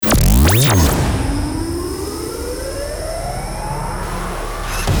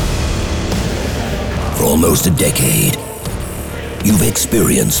almost a decade, you've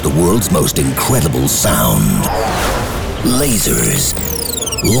experienced the world's most incredible sound. Lasers,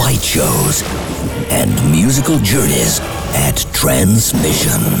 light shows, and musical journeys at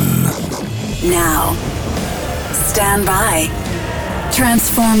Transmission. Now, stand by.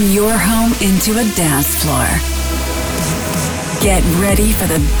 Transform your home into a dance floor. Get ready for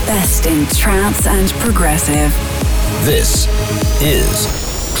the best in trance and progressive. This is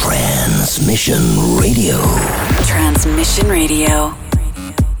Transmission Radio. Transmission Radio.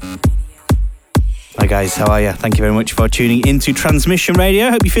 Hi guys, how are you? Thank you very much for tuning into Transmission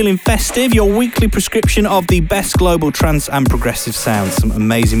Radio. Hope you're feeling festive. Your weekly prescription of the best global trance and progressive sounds. Some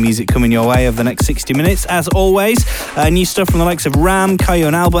amazing music coming your way over the next 60 minutes. As always, new stuff from the likes of Ram, Kayo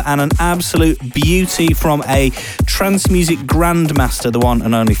and Albert, and an absolute beauty from a trance music grandmaster, the one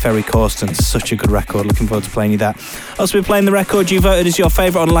and only Ferry Corsten. Such a good record. Looking forward to playing you that. Also, we're playing the record you voted as your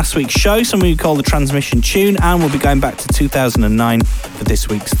favourite on last week's show, something we call the Transmission Tune, and we'll be going back to 2009 for this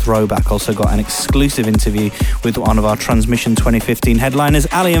week's throwback. Also got an exclusive interview with one of our Transmission 2015 headliners,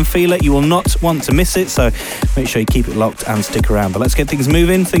 Ali and Fila. You will not want to miss it, so make sure you keep it locked and stick around. But let's get things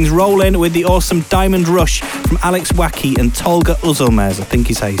moving, things rolling with the awesome Diamond Rush from Alex Wacky and Tolga Uzulmez, I think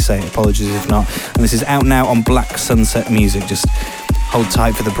is how you say it, apologies if not. And this is out now on Black Sunset Music. Just hold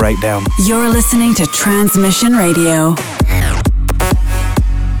tight for the breakdown. You're listening to Transmission Radio.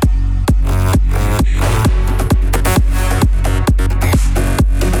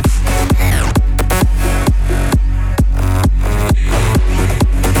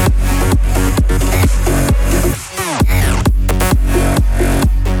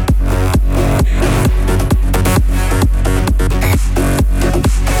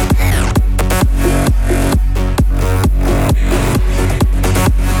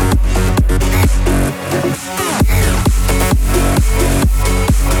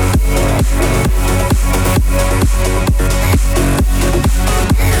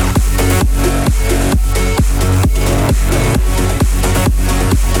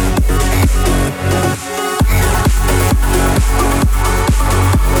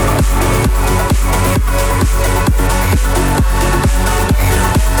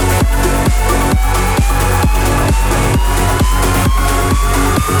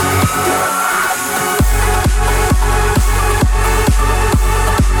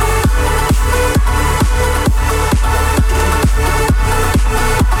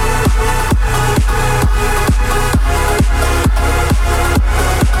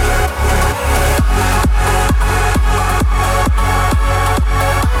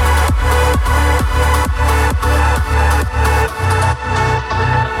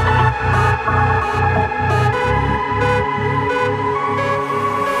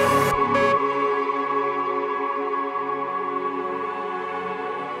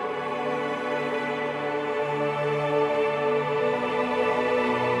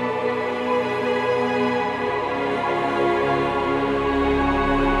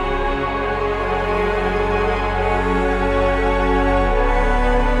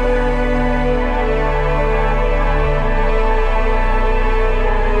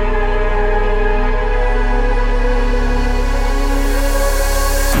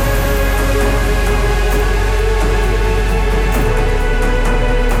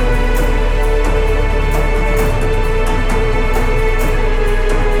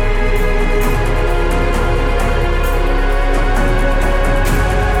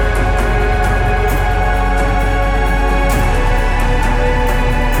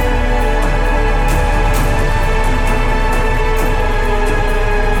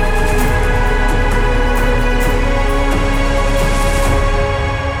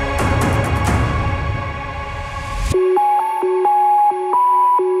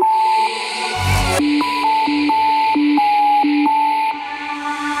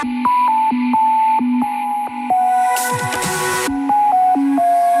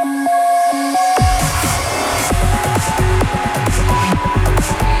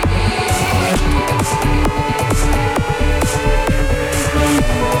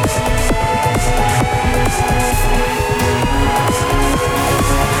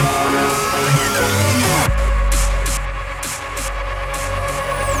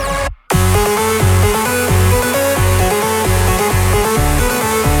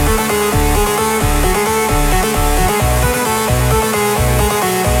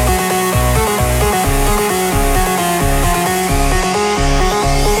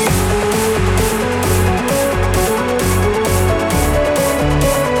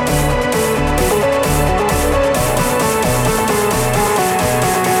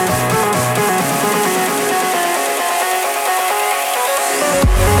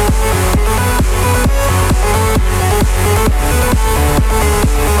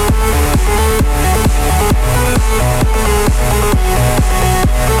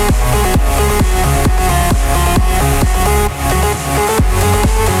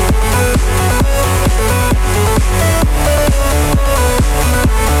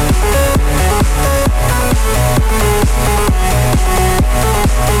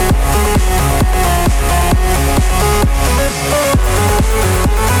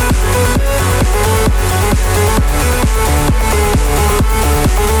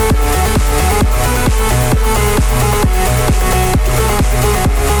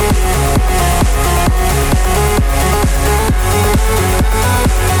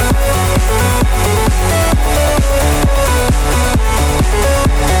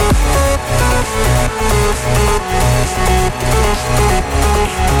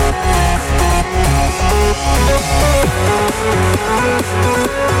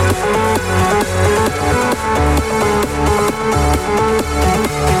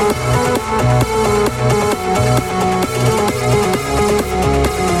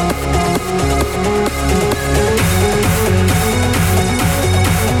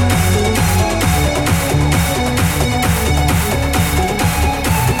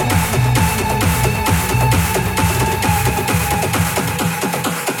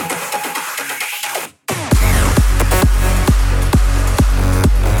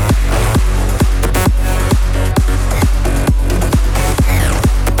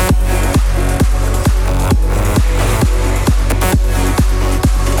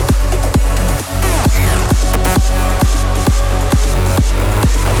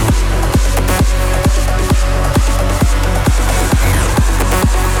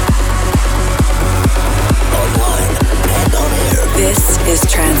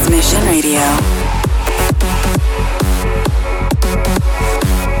 Transmission Radio.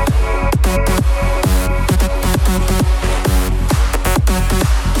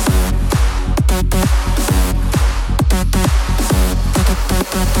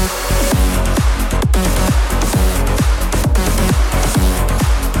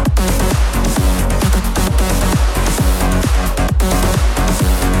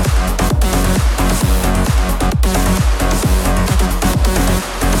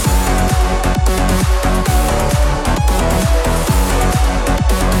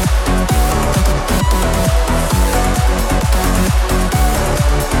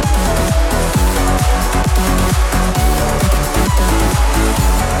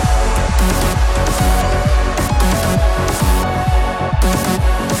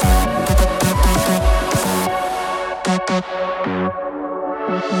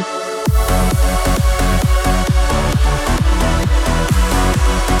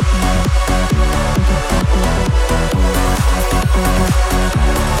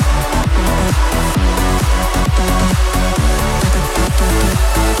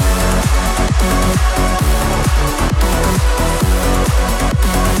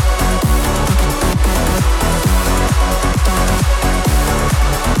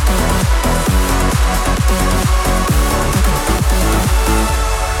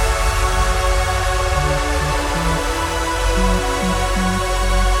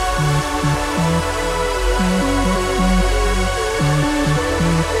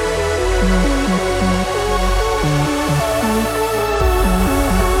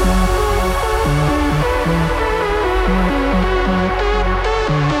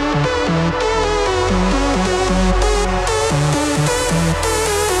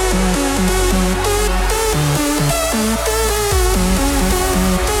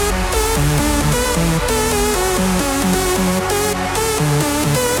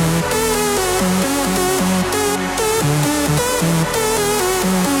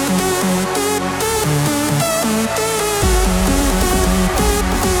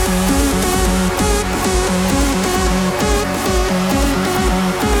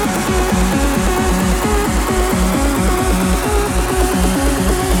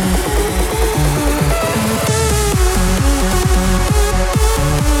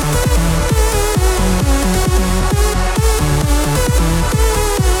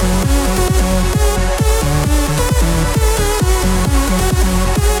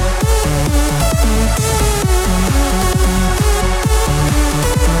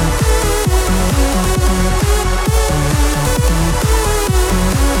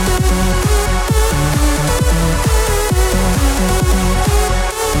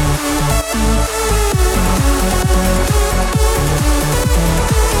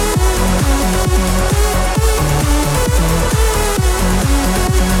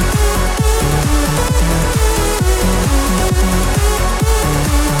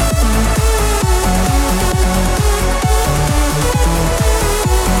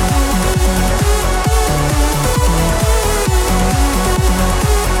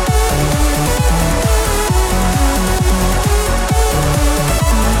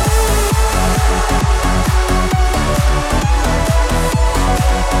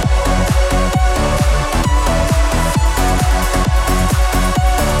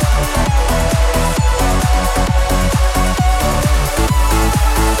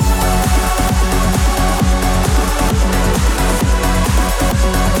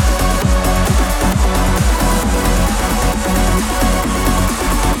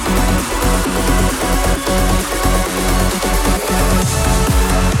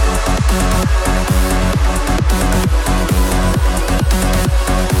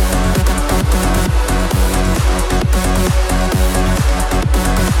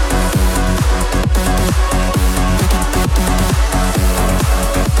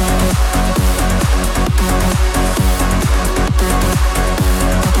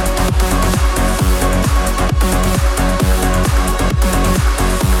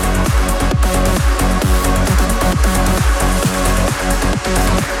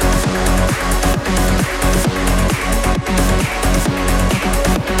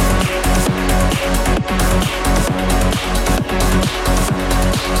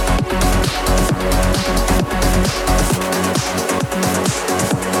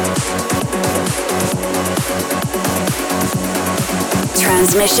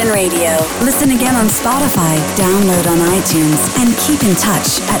 Transmission Radio. Listen again on Spotify, download on iTunes, and keep in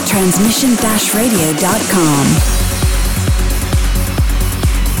touch at transmission-radio.com.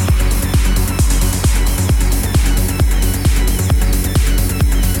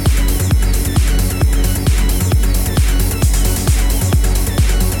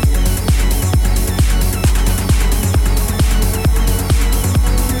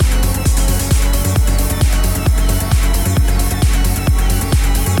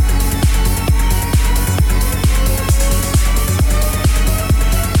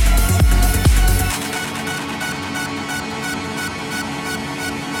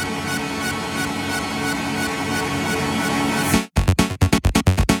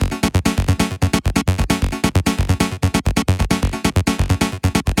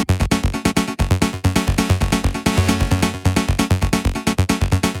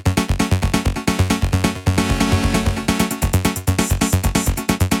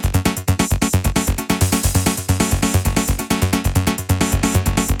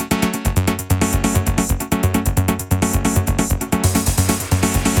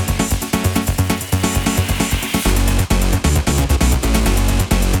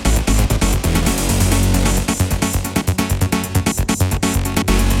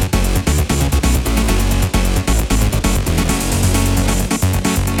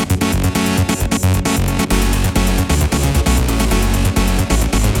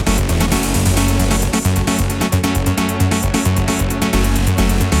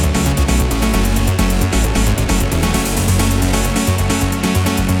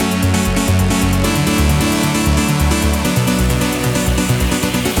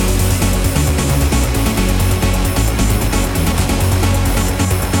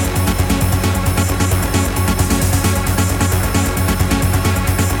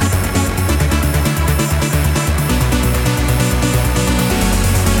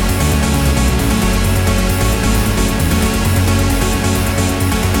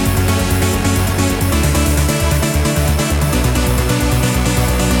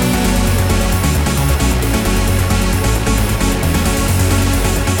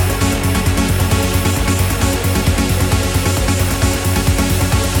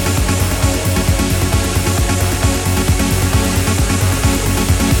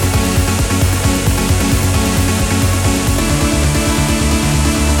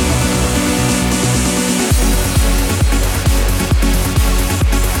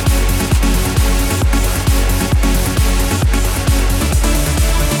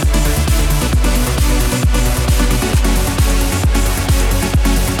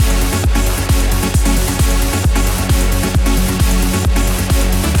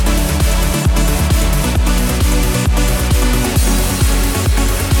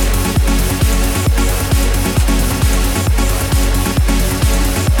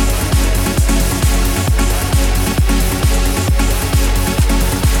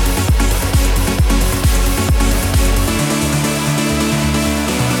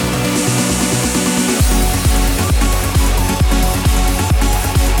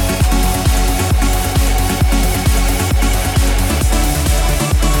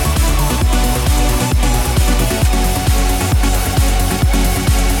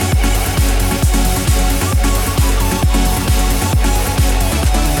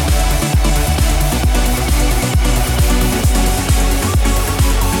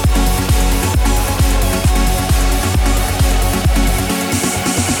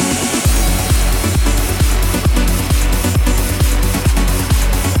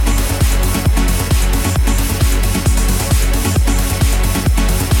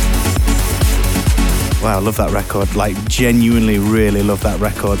 Wow, love that record. Like, genuinely really love that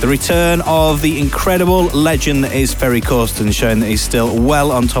record. The return of the incredible legend that is Ferry Corsten, showing that he's still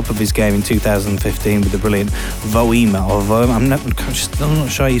well on top of his game in 2015 with the brilliant Voema, or Voema, I'm not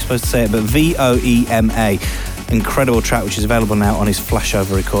sure how you're supposed to say it, but Voema. Incredible track, which is available now on his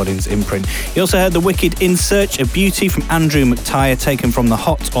Flashover Recordings imprint. You also heard the wicked In Search of Beauty from Andrew McTire, taken from the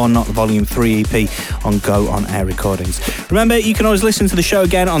Hot or Not Volume 3 EP on Go On Air Recordings. Remember, you can always listen to the show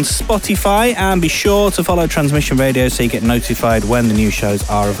again on Spotify, and be sure to follow Transmission Radio so you get notified when the new shows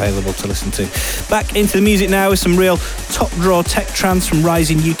are available to listen to. Back into the music now with some real top draw tech trance from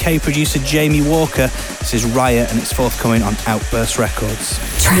rising UK producer Jamie Walker. This is Raya, and it's forthcoming on Outburst Records.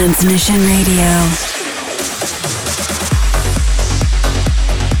 Transmission Radio.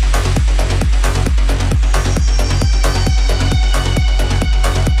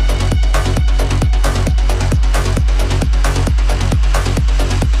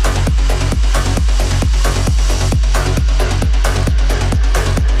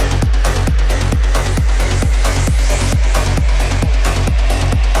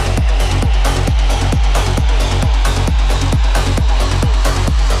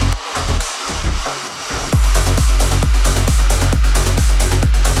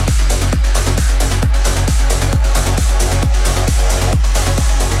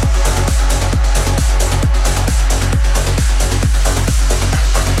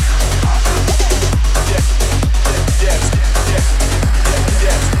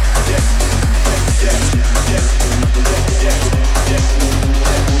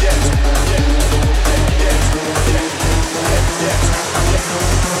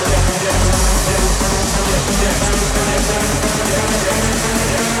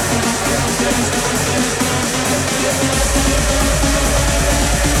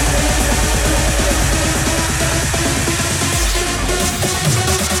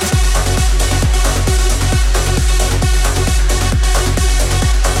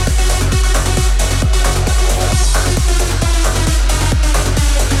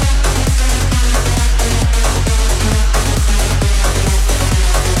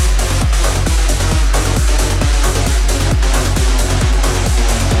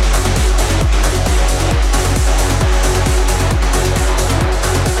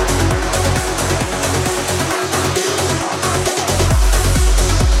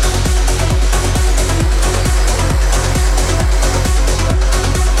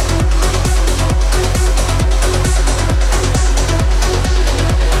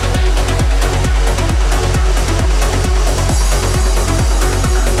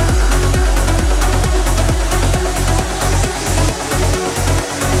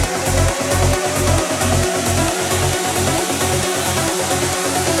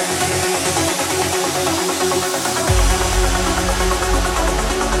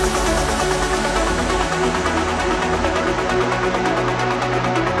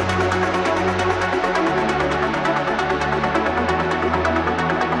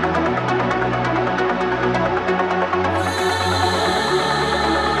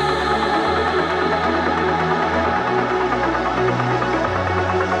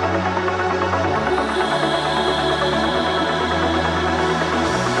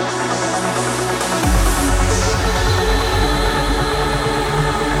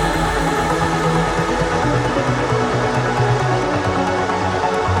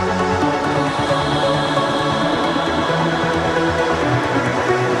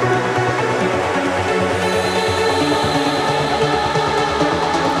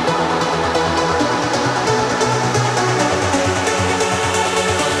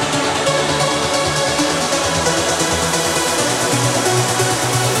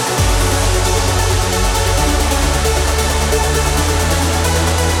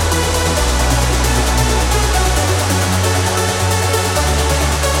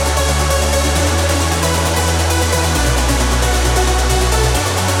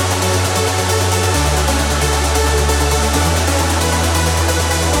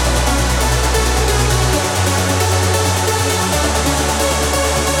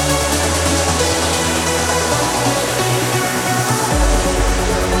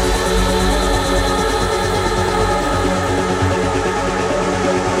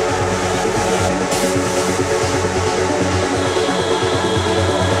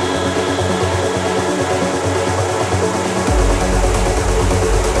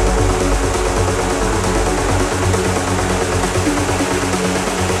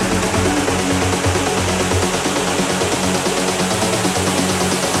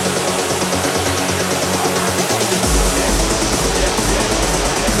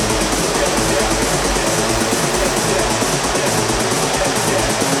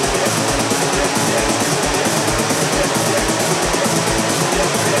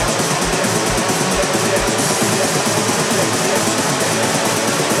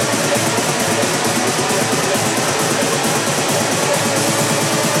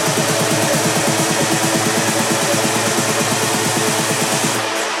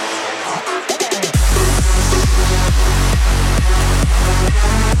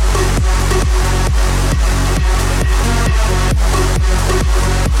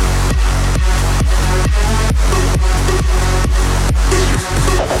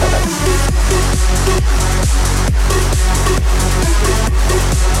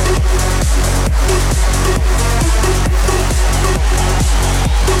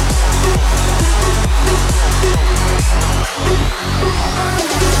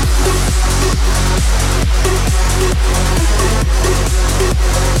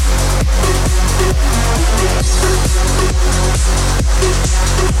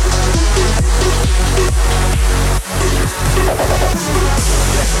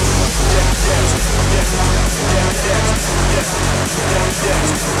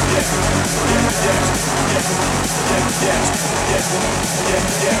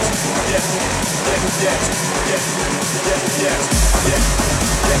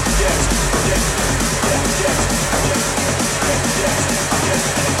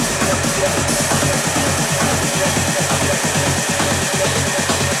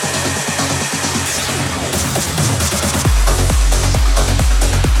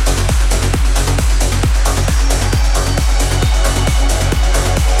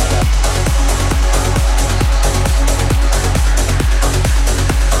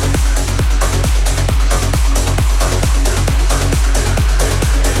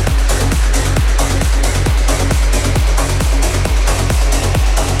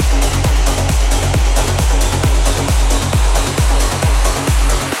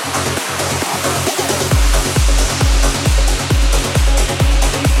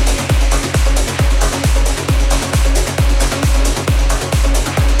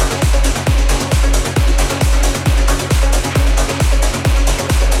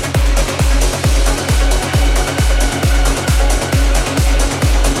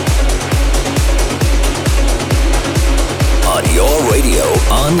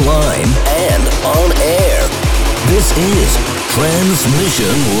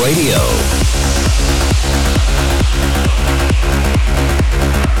 Transmission Radio.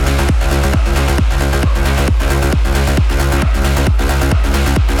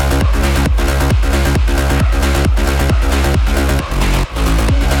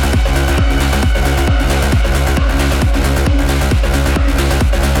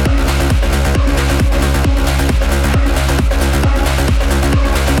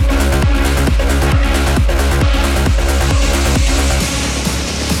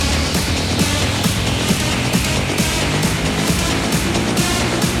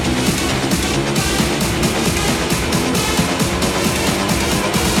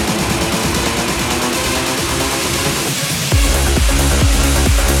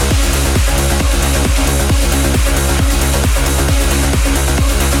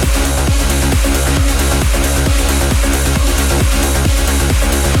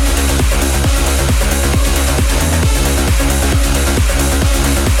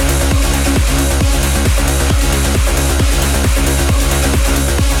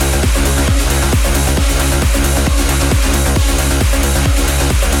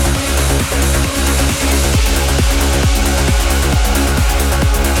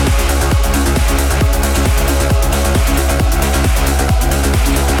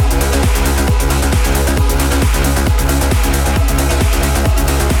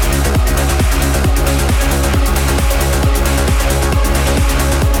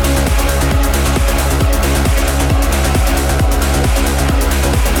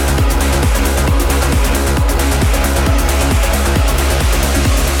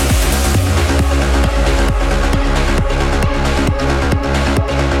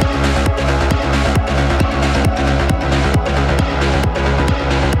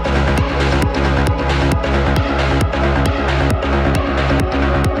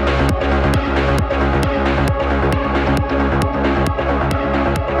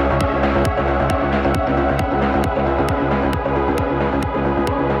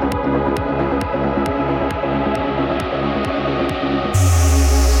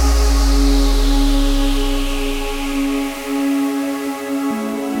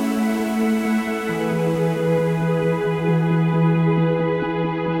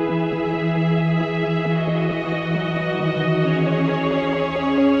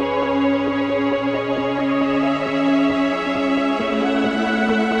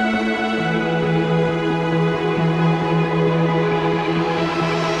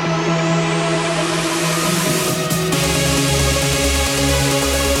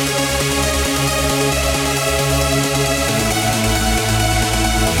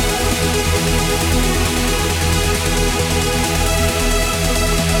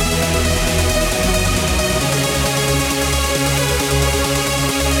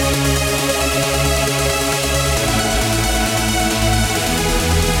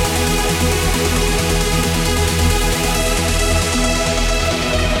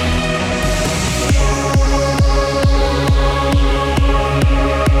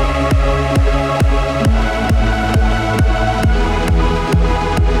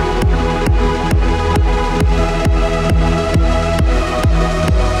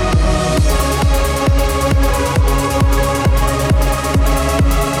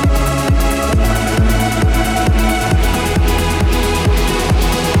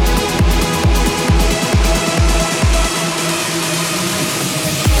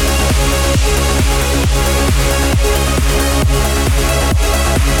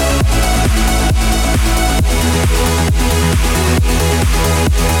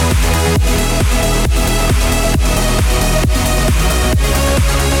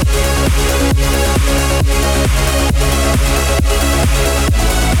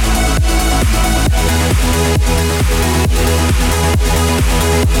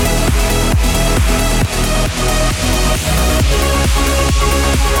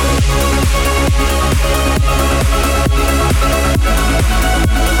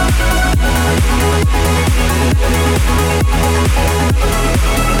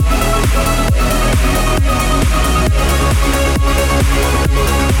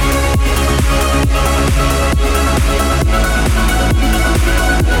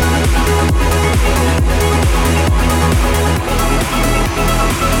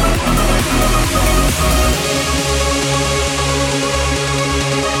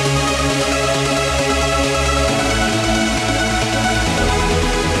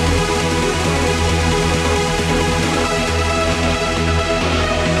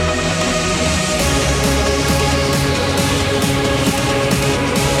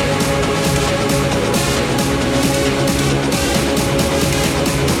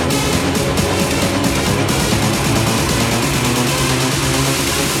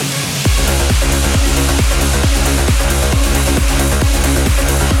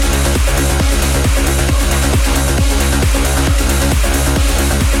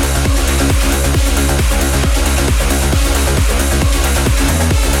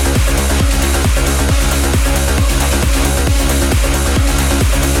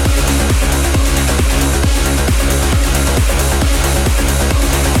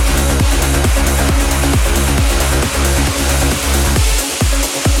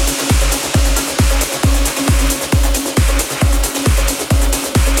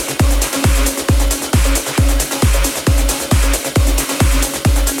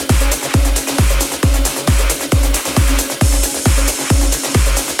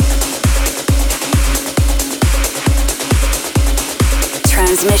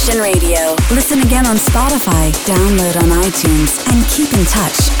 Transmission Radio. Listen again on Spotify, download on iTunes, and keep in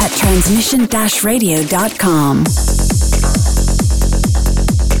touch at transmission-radio.com.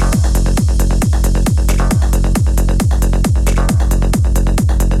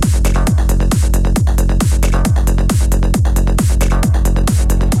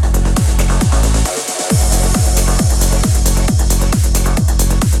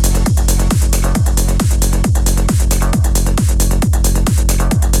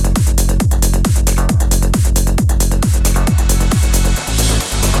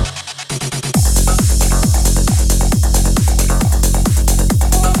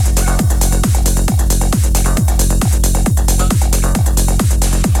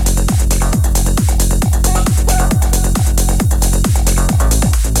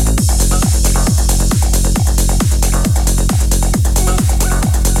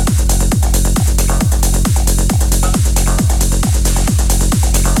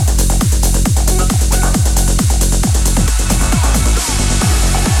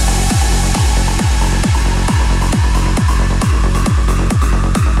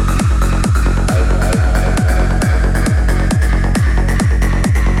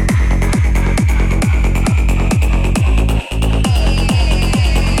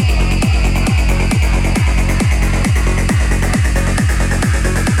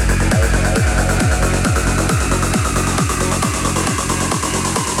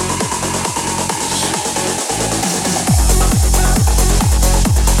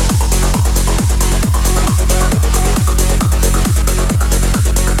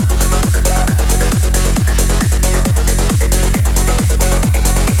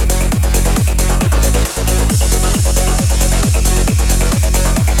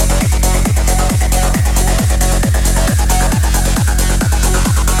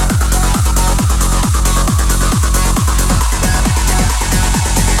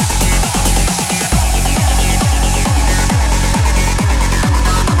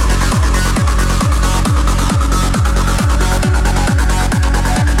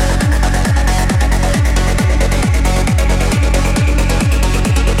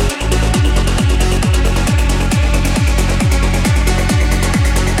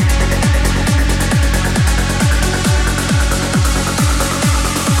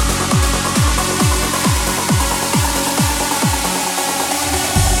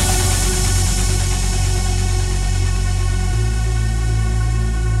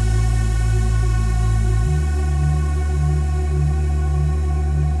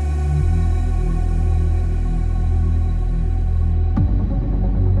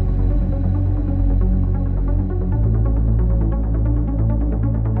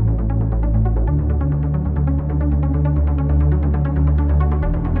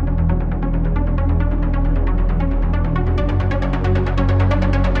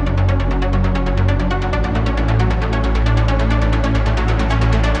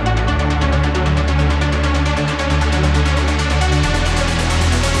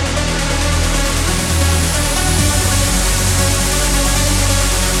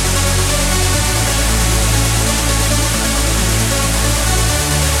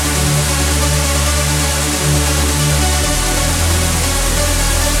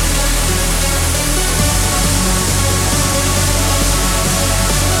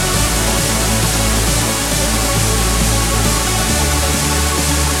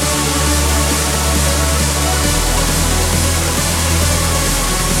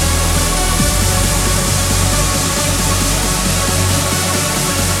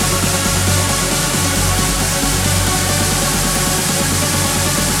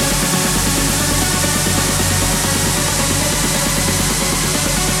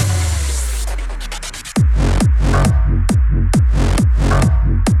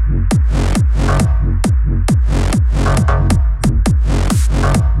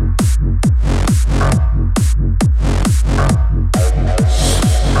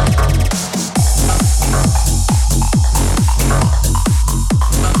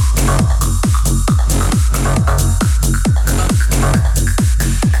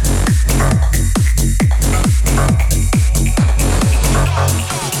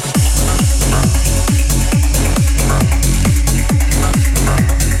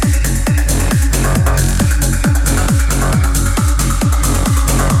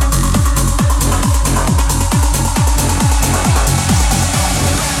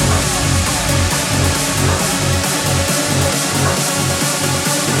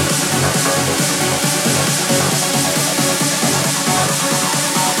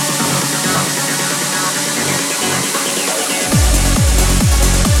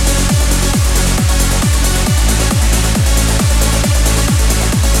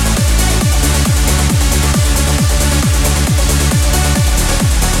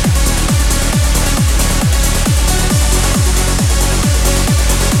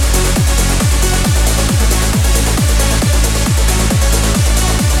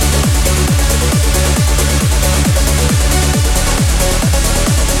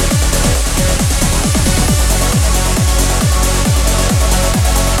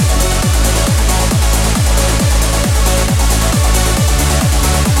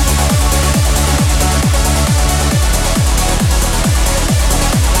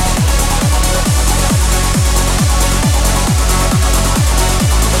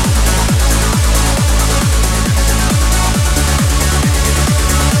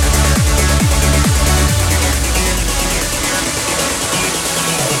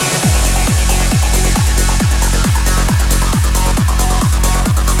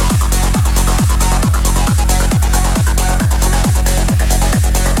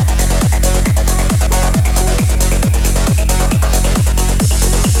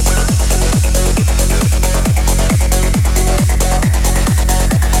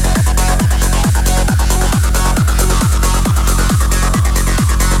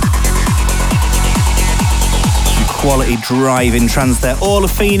 quality drive-in trance there. Orla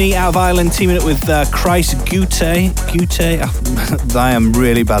Feeney out of Ireland teaming up with Chris Gute. I am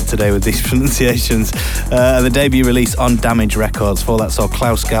really bad today with these pronunciations. The debut release on Damage Records. For that saw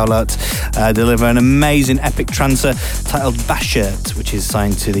Klaus Gaulert deliver an amazing epic trancer titled Bashert, which is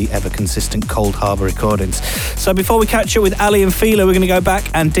signed to the ever-consistent Cold Harbour Recordings. So before we catch up with Ali and Fila, we're going to go back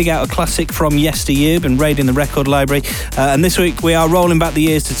and dig out a classic from yesteryear, been raiding the record library. And this week we are rolling back the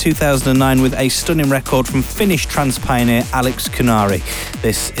years to 2009 with a stunning record from Finnish trance pioneer Alex Kunari.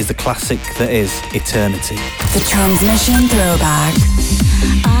 This is the classic that is Eternity. The Transmission Throwback.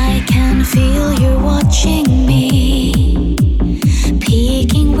 I can feel you watching me,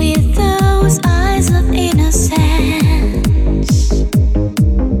 peeking with those eyes of innocence.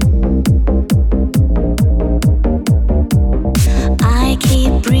 I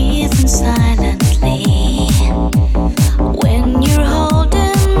keep breathing silently when you're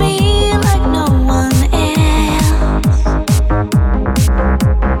holding me like no one else.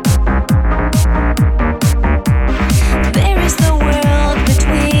 There is the world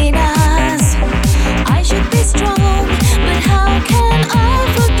between us. I should be strong, but how can I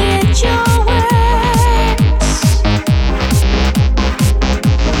forget your words?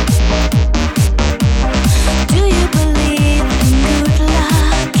 Do you believe in good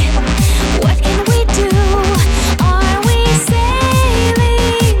luck? What can we do? Are we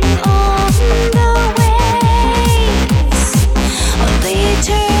sailing on the waves of the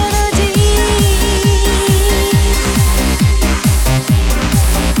eternity?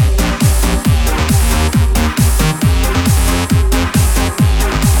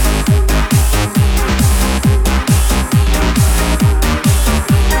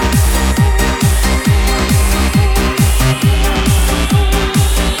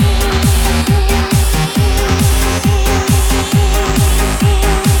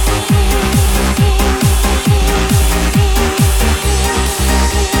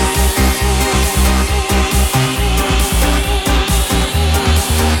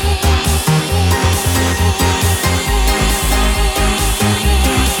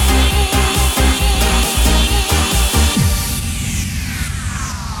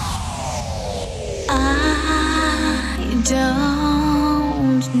 I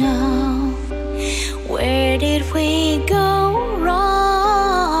don't know, where did we go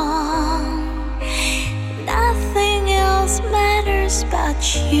wrong? Nothing else matters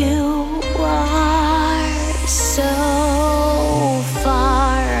but you are so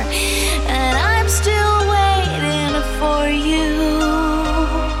far, and I'm still waiting for you.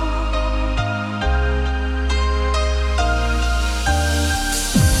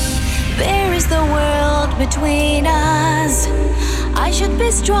 There is the world between us. I should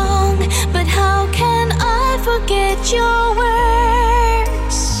be strong, but how can I forget your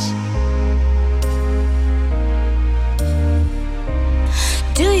words?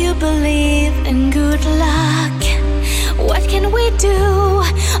 Do you believe in good luck? What can we do?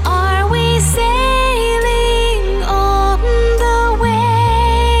 Are we sailing on the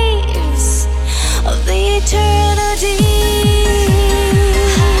waves of the eternity?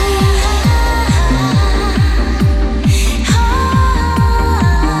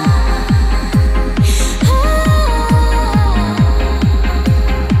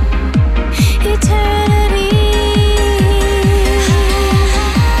 Eternity.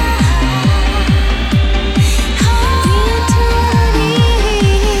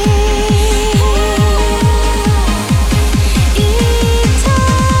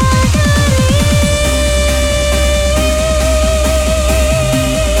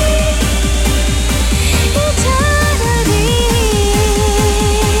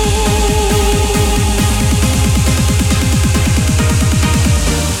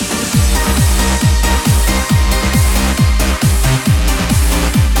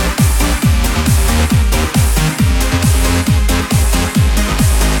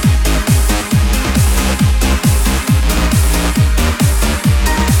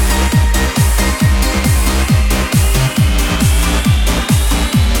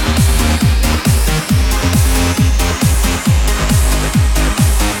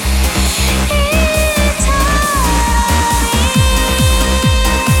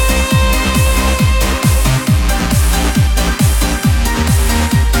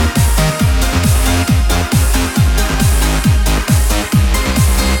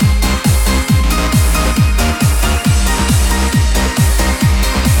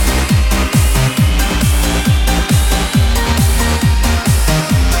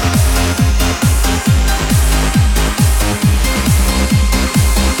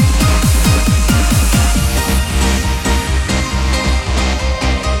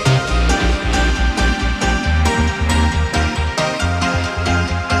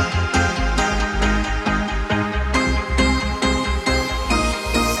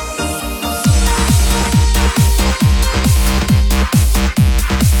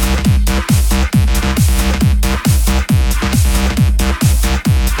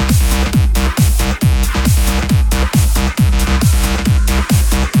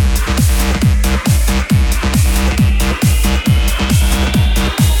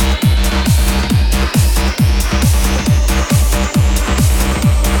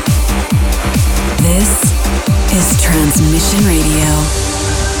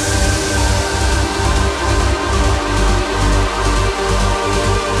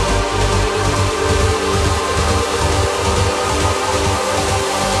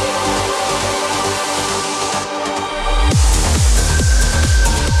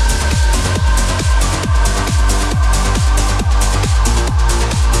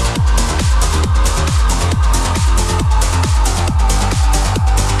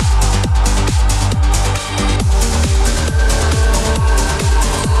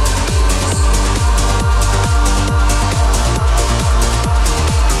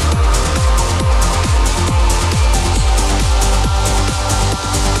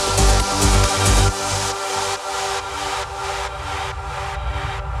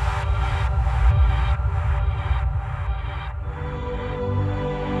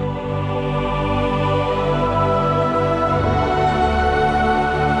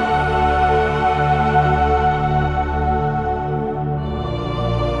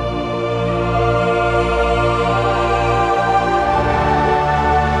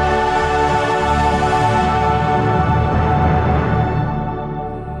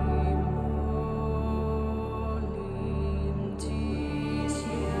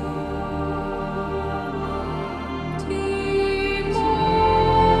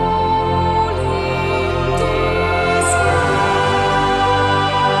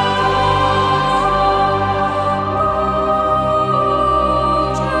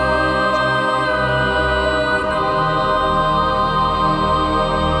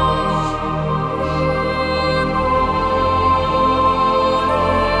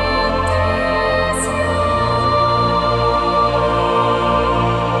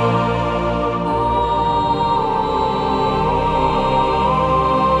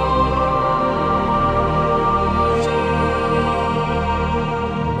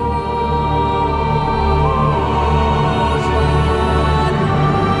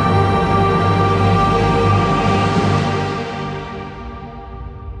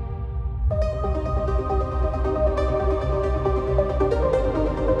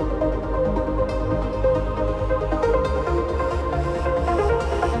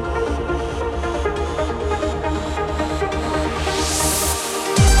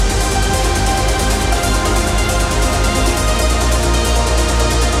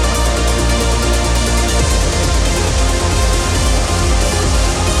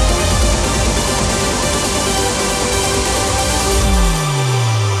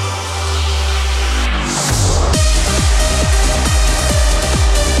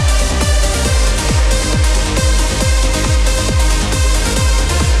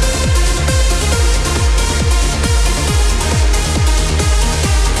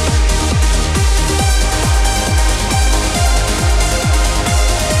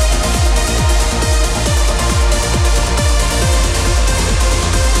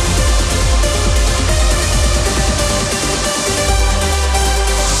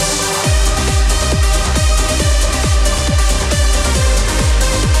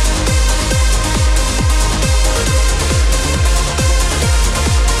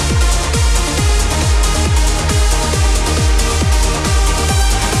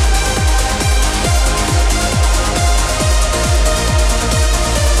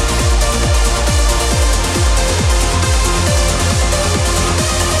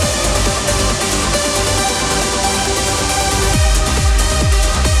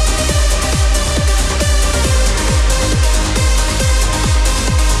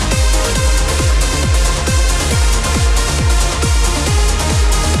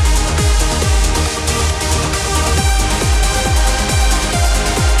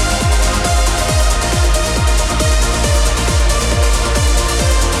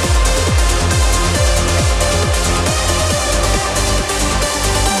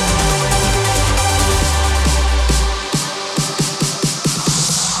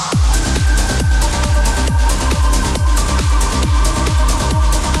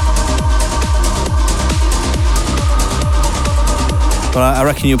 Well, I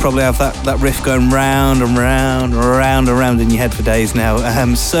reckon you'll probably have that riff going round and round and round and round in your head for days now.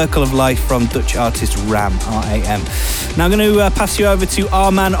 Circle of Life from Dutch artist Ram, R-A-M. Now I'm going to pass you over to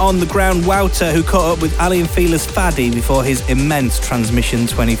our man on the ground, Wouter, who caught up with Aly and Fila's Fadi before his immense Transmission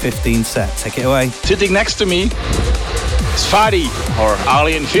 2015 set. Take it away. Sitting next to me is Fadi, or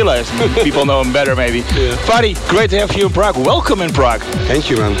Aly and Fila, as people know him better maybe. Yeah. Fadi, great to have you in Prague. Welcome in Prague. Thank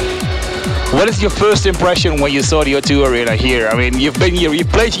you, man. What is your first impression when you saw the O2 Arena here? I mean, you've been here, you've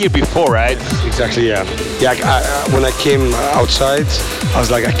played here before, right? Exactly, yeah. Yeah, when I came outside, I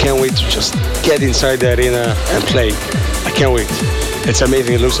was like, I can't wait to just get inside the arena and play. I can't wait. It's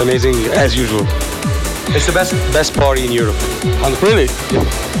amazing. It looks amazing as usual. It's the best party in Europe. Really?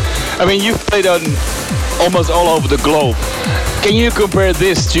 I mean, you've played on almost all over the globe. Can you compare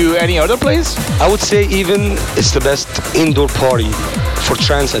this to any other place? I would say even it's the best indoor party for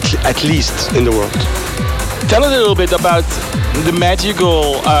trance, at least in the world. Tell us a little bit about the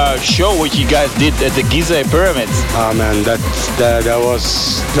magical show which you guys did at the Gizeh Pyramids. Ah man, that was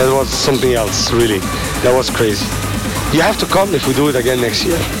something else, really. That was crazy. You have to come if we do it again next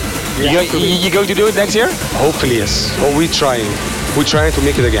year. You going to do it next year? Hopefully, yes. Oh, we're trying to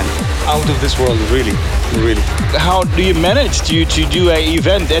make it again. Out of this world, really. How do you manage to do an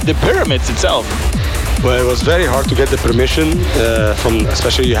event at the pyramids itself? Well, it was very hard to get the permission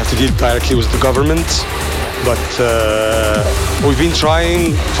especially you have to deal directly with the government. But we've been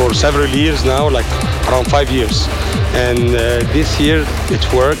trying for several years now, like around 5 years. And this year it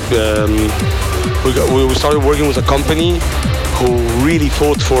worked. We started working with a company who really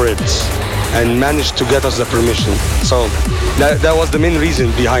fought for it and managed to get us the permission. So that was the main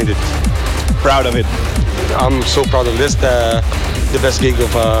reason behind it. Proud of it. I'm so proud of this. The best gig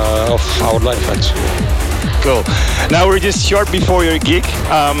of our life, actually. Cool. Now we're just short before your gig.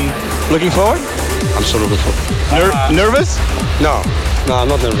 Looking forward? I'm so looking forward. Nervous? No, I'm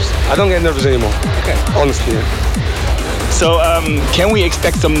not nervous. I don't get nervous anymore. Okay. Honestly. Yeah. So can we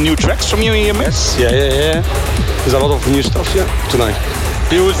expect some new tracks from you in your mix? Yes. Yeah. There's a lot of new stuff, tonight.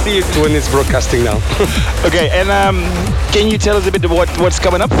 You will see it when it's broadcasting now. Okay, and can you tell us a bit what's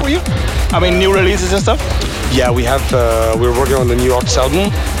coming up for you? I mean, new releases and stuff? Yeah, we're working on the new artist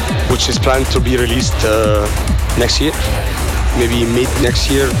album, which is planned to be released next year, maybe mid next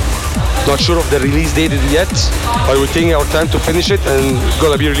year. Not sure of the release date yet, but we're taking our time to finish it, and it's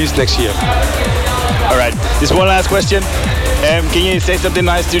gonna be released next year. All right, just one last question. Can you say something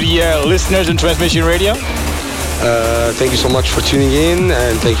nice to the listeners in Transmission Radio? Thank you so much for tuning in,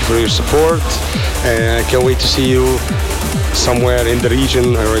 and thank you for your support. And I can't wait to see you somewhere in the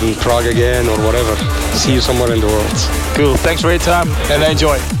region or in Prague again or whatever. See you somewhere in the world. Cool. Thanks for your time and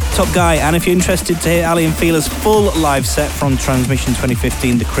enjoy. Top guy, and if you're interested to hear Aly and Fila's full live set from Transmission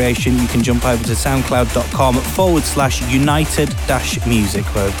 2015, The Creation, you can jump over to soundcloud.com/united-music,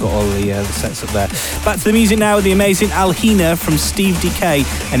 where we've got all the sets up there. Back to the music now with the amazing Alhina from Steve Decay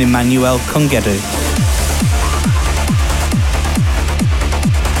and Emmanuel Congedu.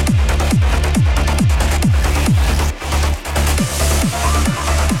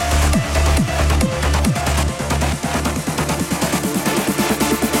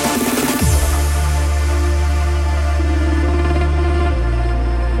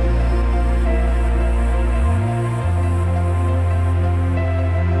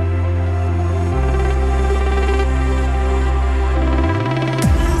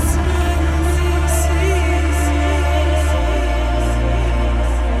 See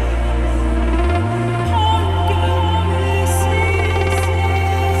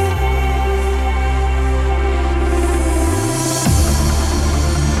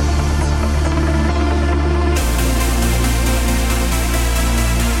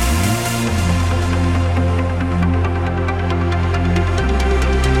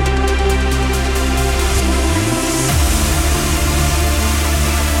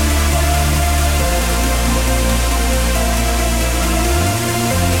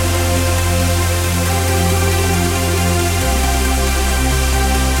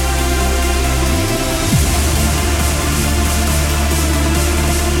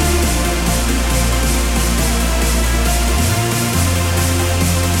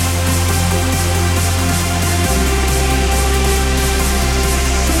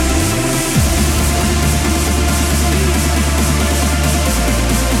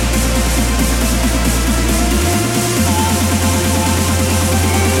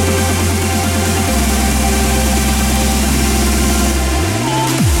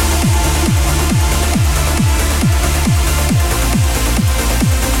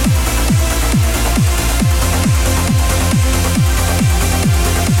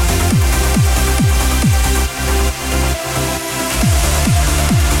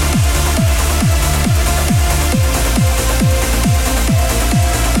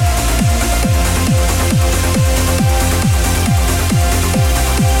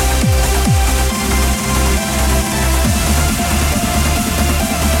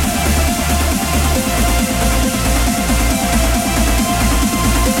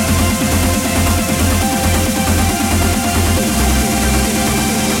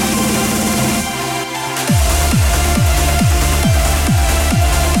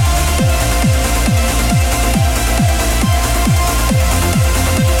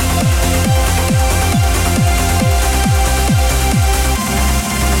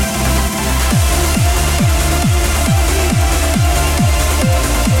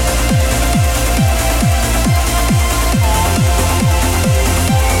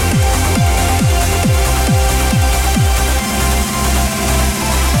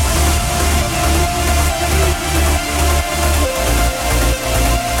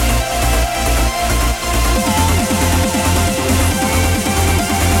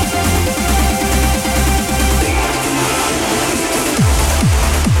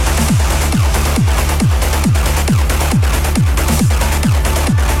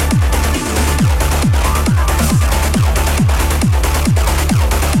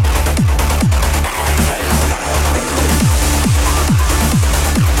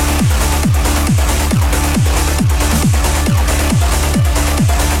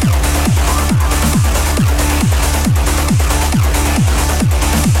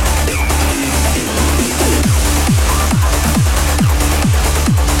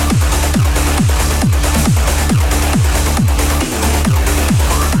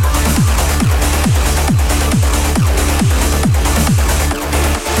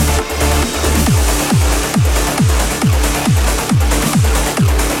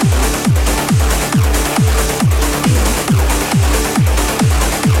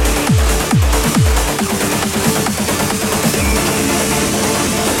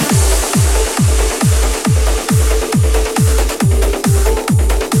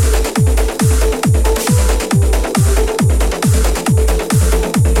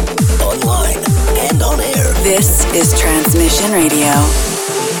This is Transmission Radio.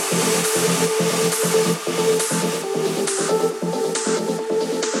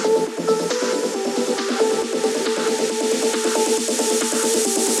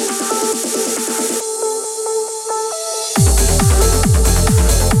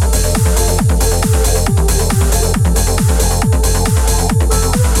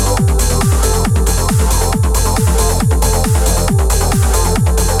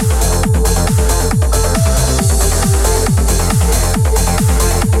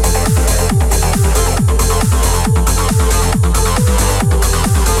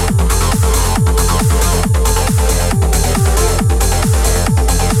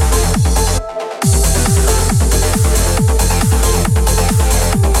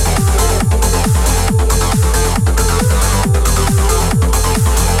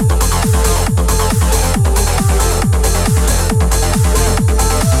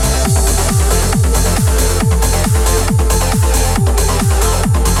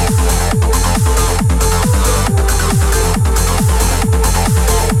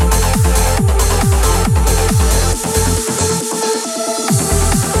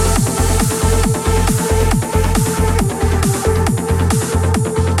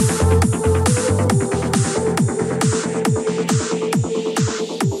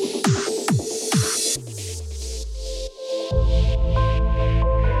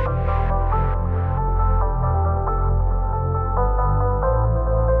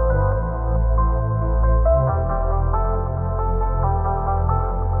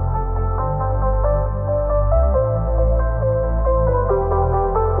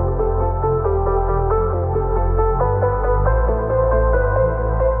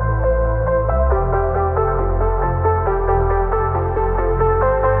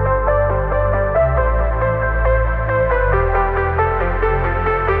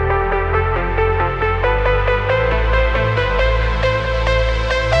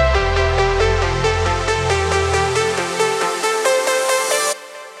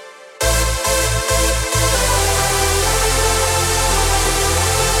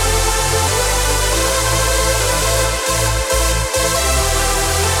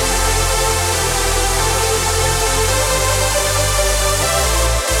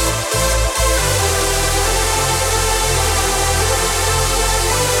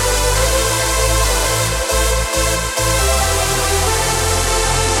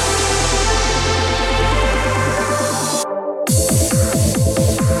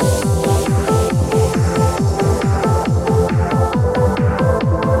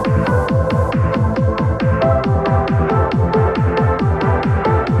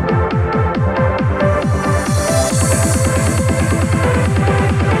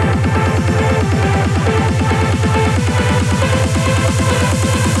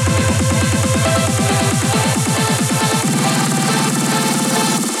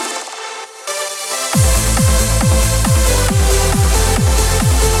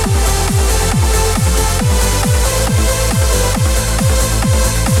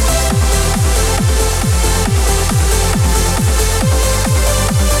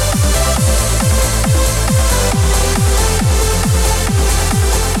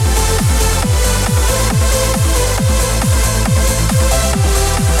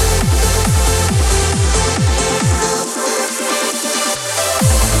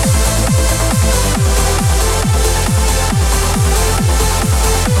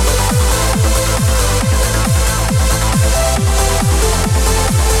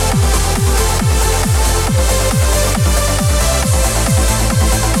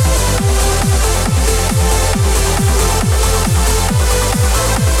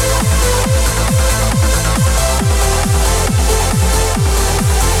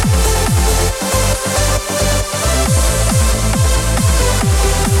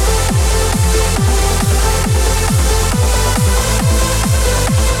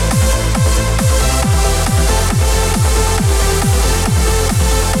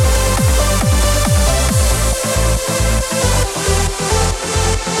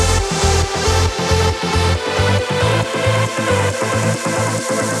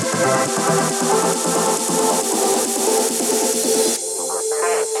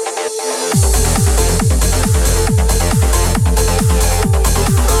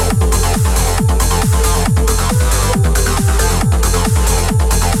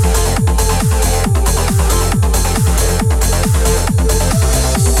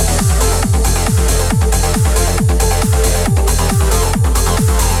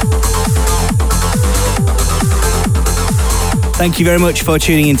 Thank you very much for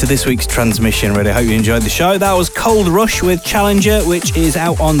tuning into this week's transmission. Really hope you enjoyed the show. That was Cold Rush with Challenger, which is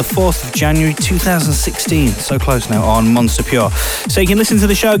out on the 4th of January 2016. So close now on Monster Pure. So you can listen to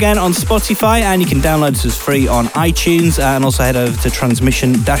the show again on Spotify, and you can download it as free on iTunes, and also head over to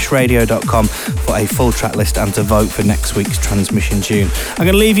transmission-radio.com for a full track list and to vote for next week's transmission tune. I'm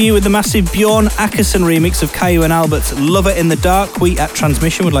going to leave you with the massive Bjorn Akesson remix of Caillou and Albert's Lover in the Dark. We at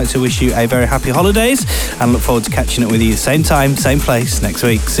Transmission would like to wish you a very happy holidays and look forward to catching up with you same time, same place next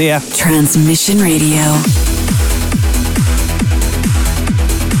week. See ya. Transmission Radio.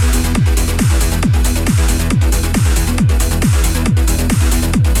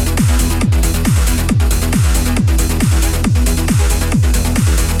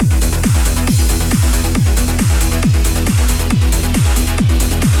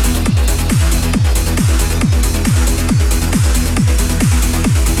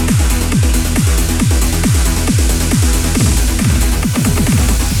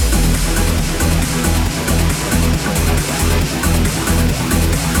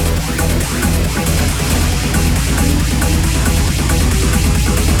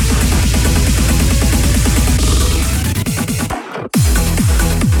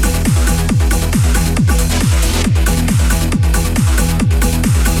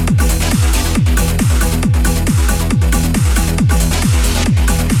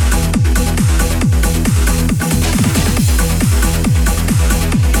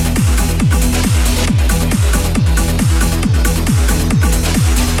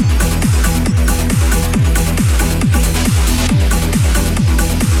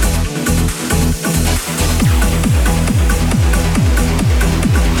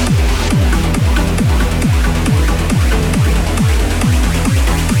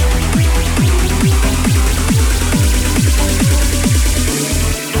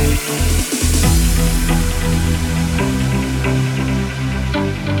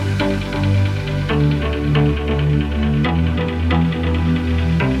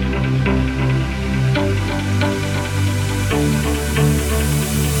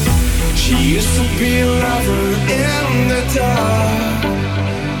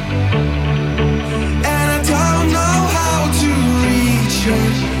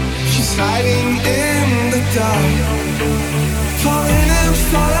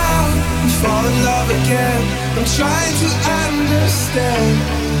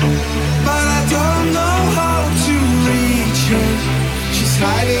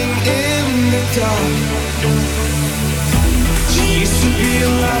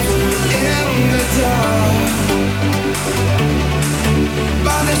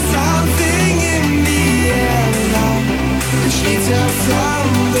 But there's something in the air now, and she tells us